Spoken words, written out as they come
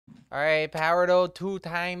Alright, power node 2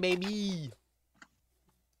 time, baby.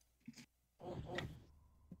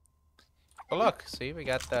 Oh look, see, we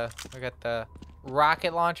got the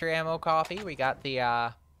rocket launcher ammo coffee. We got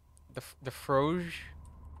the froge.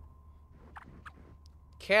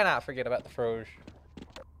 Cannot forget about the froge.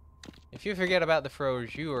 If you forget about the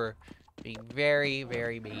froge, you are being very,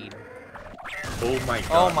 very mean. Oh my god.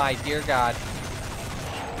 Oh my dear god.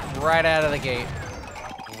 Right out of the gate.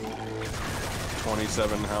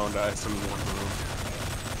 27 hound dice in one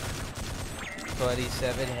room.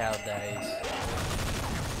 27 hound dice.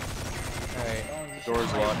 Alright.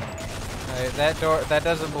 Door's locked. Alright, that door, that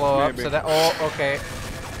doesn't blow up, Maybe. so that, oh, okay.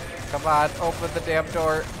 Come on, open the damn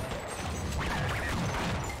door.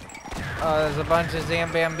 Oh, there's a bunch of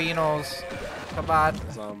Zambambinos. Come on.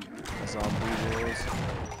 Zombie wars.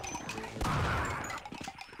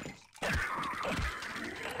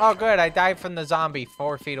 Oh, good, I died from the zombie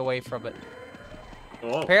 4 feet away from it.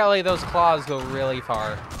 Oh, Apparently those claws go really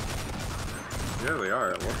far. there they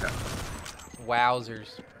are. Look at them.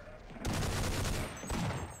 Wowzers.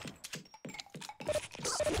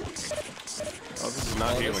 Oh, this is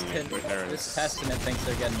not healing you. This, Wait, there it this is. testament thinks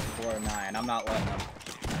they're getting 4-9. I'm not letting them.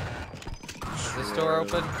 Is this door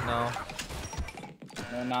open? No.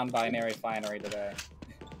 No non-binary finery today.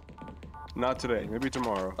 Not today. Maybe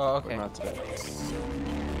tomorrow. Oh, but okay. Not today.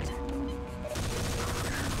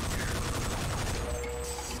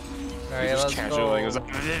 Alright, Just let's casually go. it was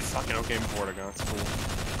like, fucking okay before to go. That's cool.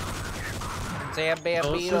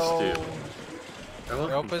 Zambambino. I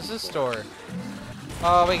love Opens the store.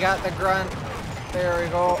 Oh, we got the grunt. There we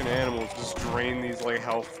go. Fucking animals just drain these like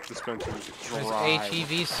health dispensers There's dry.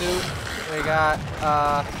 HEV suit.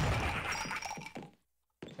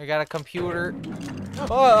 We got a computer.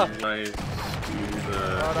 Oh! Nice.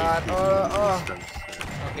 Hold on. Oh.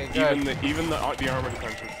 Okay, good. Even the armor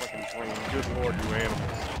defense was fucking drained. Good lord, you animals.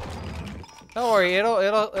 Don't worry,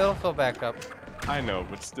 it'll fill back up. I know,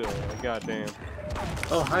 but still, like, goddamn.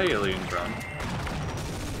 Oh, hi, Alien Drum.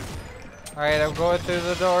 Alright, I'm going through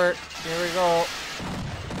the door. Here we go.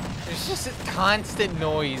 There's just a constant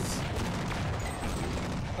noise.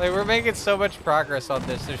 Like, we're making so much progress on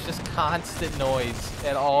this. There's just constant noise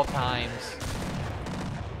at all times.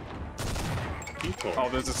 People. Oh,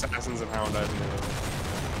 there's assassins and hound eyes in there.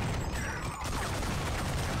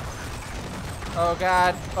 Oh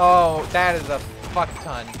god. Oh, that is a fuck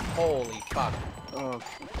ton. Holy fuck. Oh.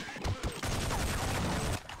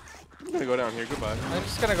 I'm gonna go down here. Goodbye. I'm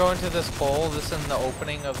just gonna go into this hole. This in the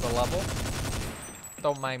opening of the level.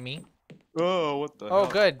 Don't mind me. Oh, what the Oh,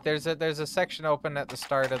 hell? good. There's a section open at the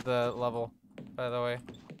start of the level, by the way.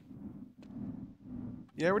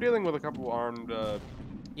 Yeah, we're dealing with a couple armed,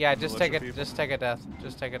 Yeah, just take militia it. people. Just take a death.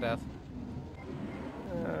 Just take a death.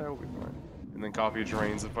 we'll be fine. And then coffee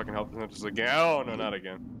drains the fucking health percentages again. Oh, no, not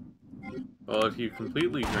again. Well, if you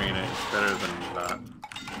completely drain it, it's better than not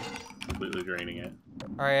completely draining it.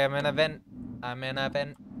 All right, I'm in a vent. I'm in a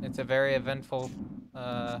vent. It's a very eventful.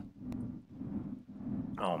 Oh,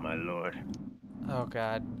 my lord. Oh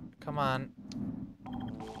god. Come on.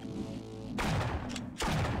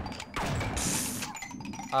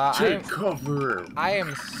 Take cover! I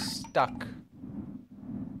am stuck.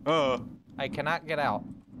 I cannot get out.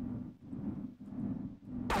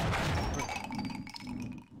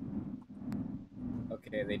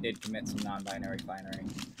 Okay, they did commit some non-binary finery.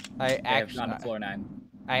 I They have gone to floor 9.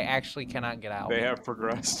 actually cannot get out. They have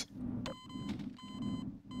progressed.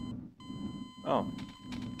 Oh.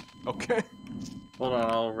 Okay. Hold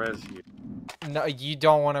on, I'll res you. No, you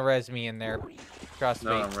don't want to res me in there. Trust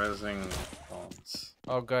No, me. I'm resing phones.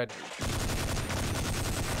 Oh, good.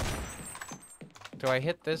 Do I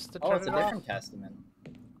hit this to turn Oh, it's a it off? different testament.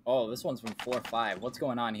 Oh, this one's from 4-5. What's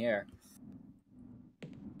going on here?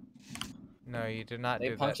 No, you did not They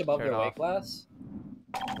do punch that. above Turn their off. weight class?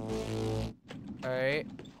 Alright.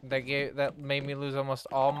 That made me lose almost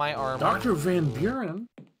all my armor. Dr. Van Buren?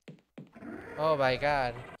 Oh my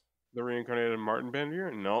god. The reincarnated Martin Van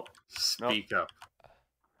Buren? Nope. Speak up.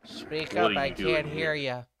 Speak What up, are I you doing can't hear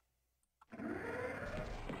here? ya.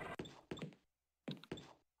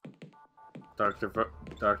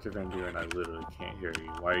 Dr. Van Buren, I literally can't hear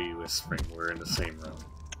you. Why are you whispering? We're in the same room.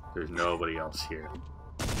 There's nobody else here.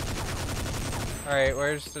 Alright,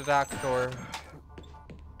 where's the doctor?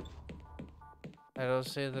 I don't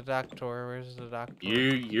see the doctor. Where's the doctor?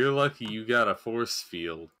 You're lucky you got a force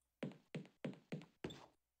field.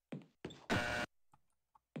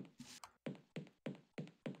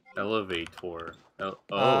 Elevator. Oh.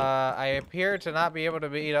 I appear to not be able to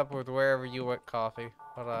meet up with wherever you went, Coffee.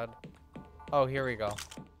 Hold on. Oh, here we go.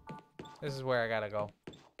 This is where I gotta go.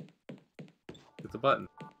 Hit the button.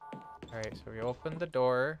 Alright, so we open the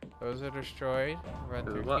door. Those are destroyed. Run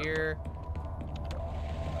There's through what? here.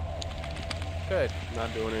 Good.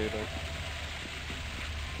 Not doing anything.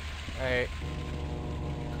 Alright.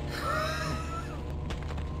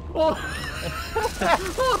 Oh!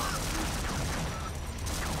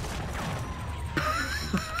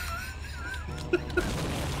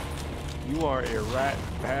 You are a rat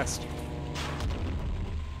bastard.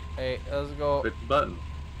 Hey, let's go. Hit the button.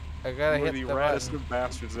 I gotta You are hit the the rattest button. of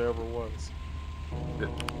bastards there ever was.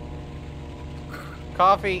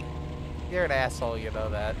 Coffee. You're an asshole, you know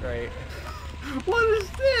that, right? What is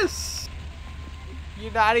this?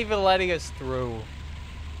 You're not even letting us through.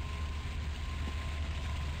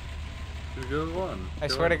 Here goes one. I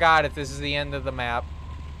Go swear to in. God, if this is the end of the map.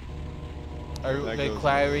 That The goes-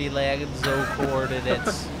 Clary Lagenzo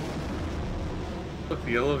coordinates. Look,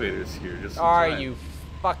 the elevator's here. Just in Are time. you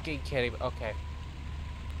fucking kidding me? Okay.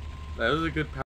 That was a good